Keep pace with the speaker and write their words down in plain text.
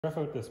Rough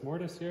out this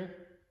mortise here.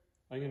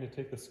 I'm going to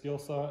take the skill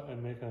saw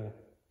and make a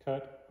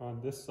cut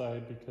on this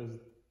side because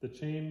the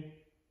chain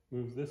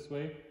moves this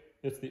way.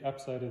 It's the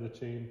upside of the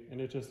chain and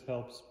it just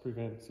helps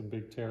prevent some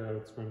big tear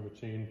outs from the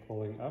chain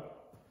pulling up.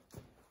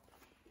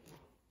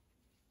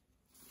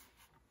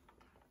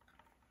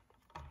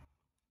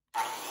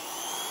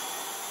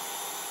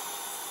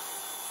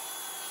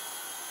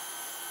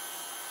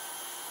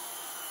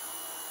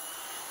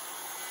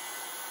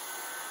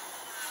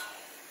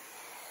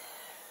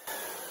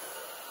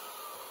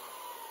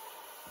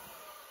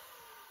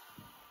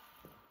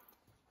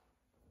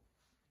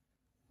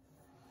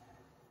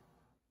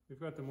 We've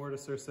got the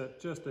mortise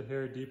set just a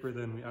hair deeper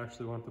than we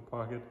actually want the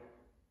pocket.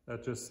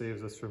 That just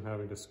saves us from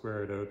having to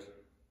square it out.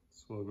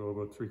 So we'll go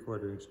about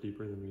 3/4 inch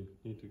deeper than we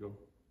need to go.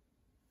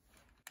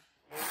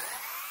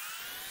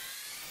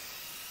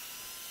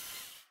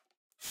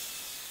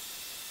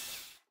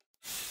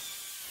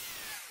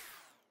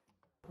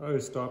 I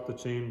always stop the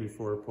chain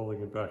before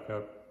pulling it back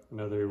up.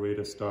 Another way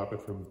to stop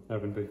it from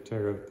having big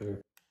tear out there.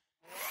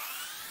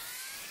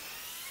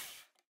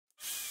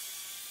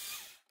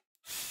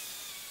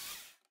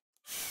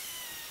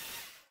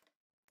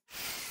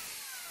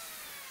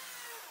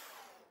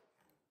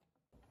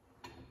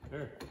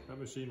 There, that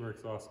machine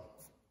works awesome.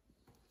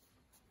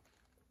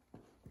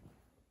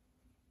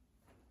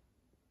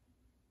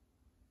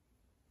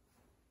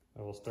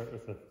 I will start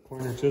with a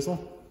corner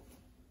chisel.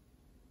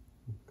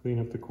 Clean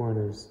up the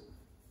corners.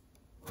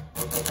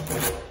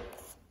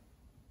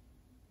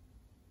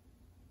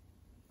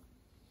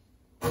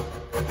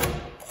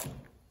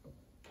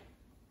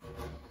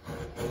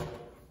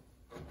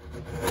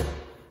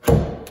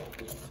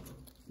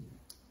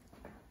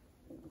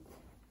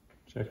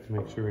 Check to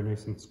make sure we're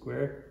nice and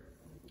square.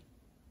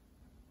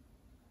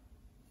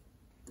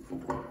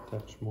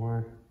 Touch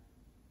more.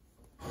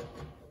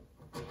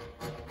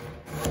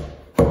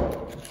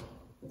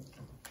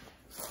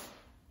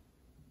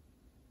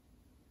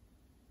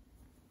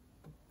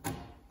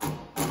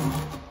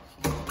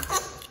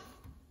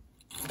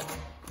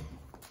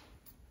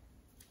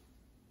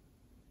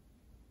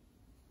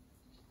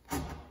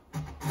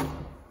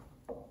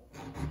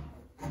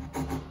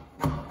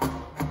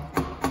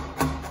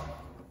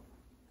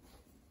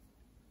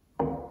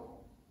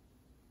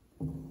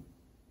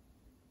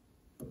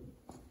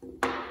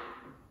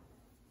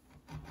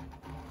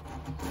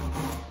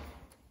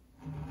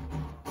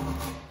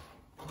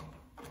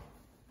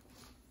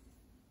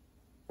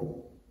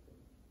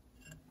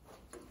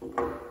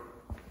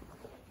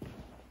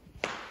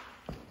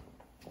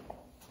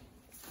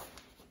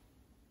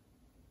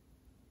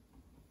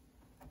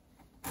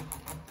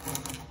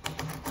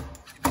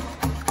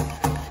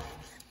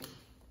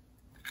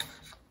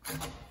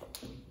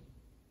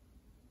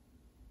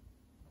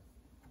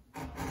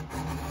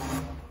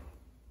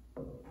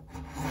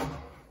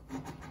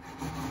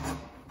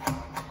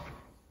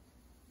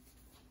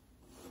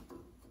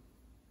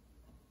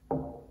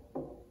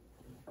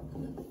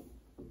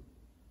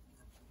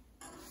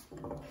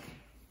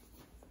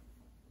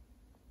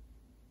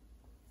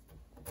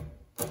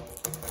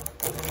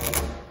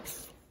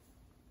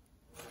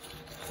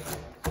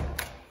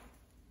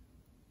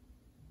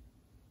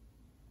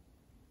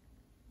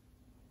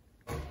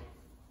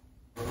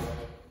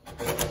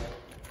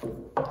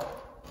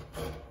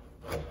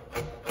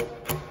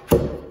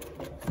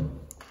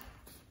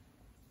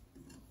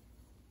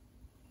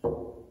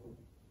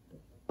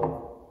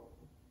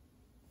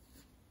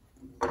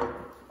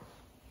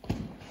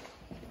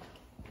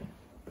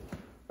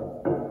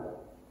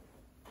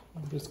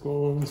 Just go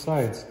along the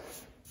sides.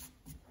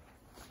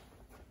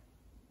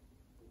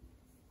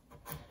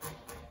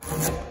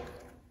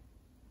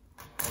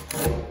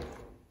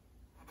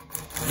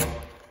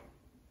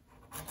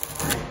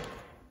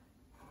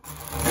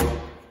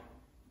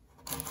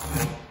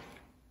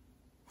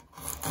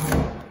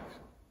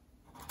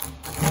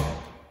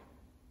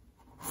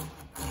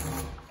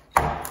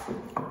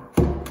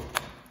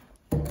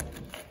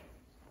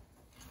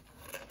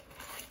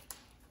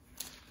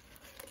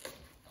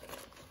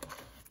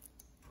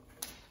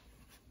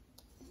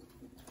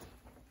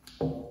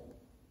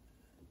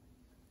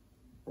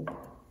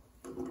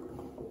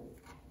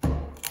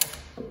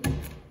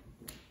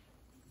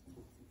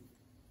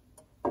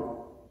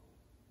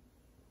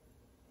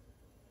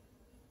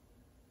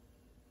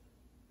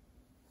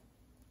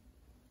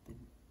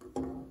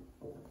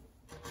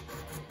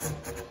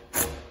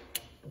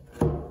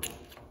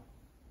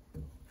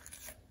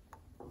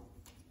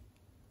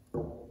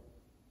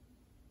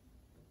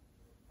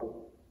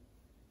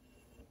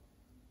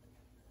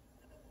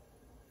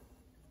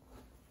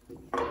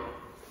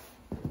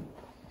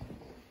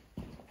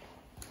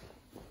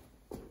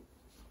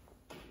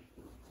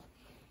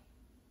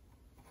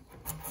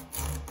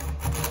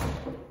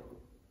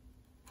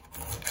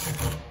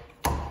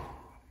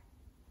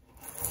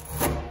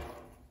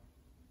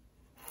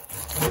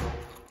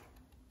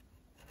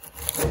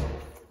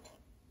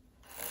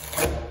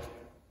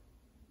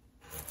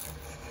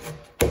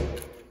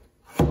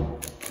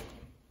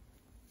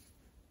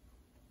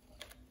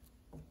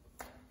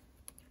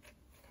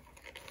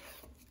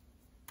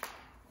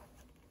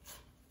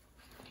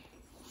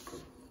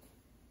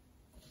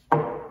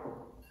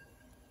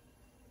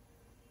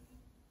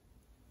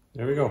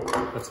 There we go.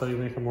 That's how you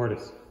make a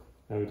mortise.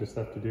 Now we just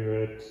have to do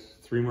it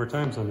 3 more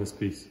times on this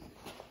piece.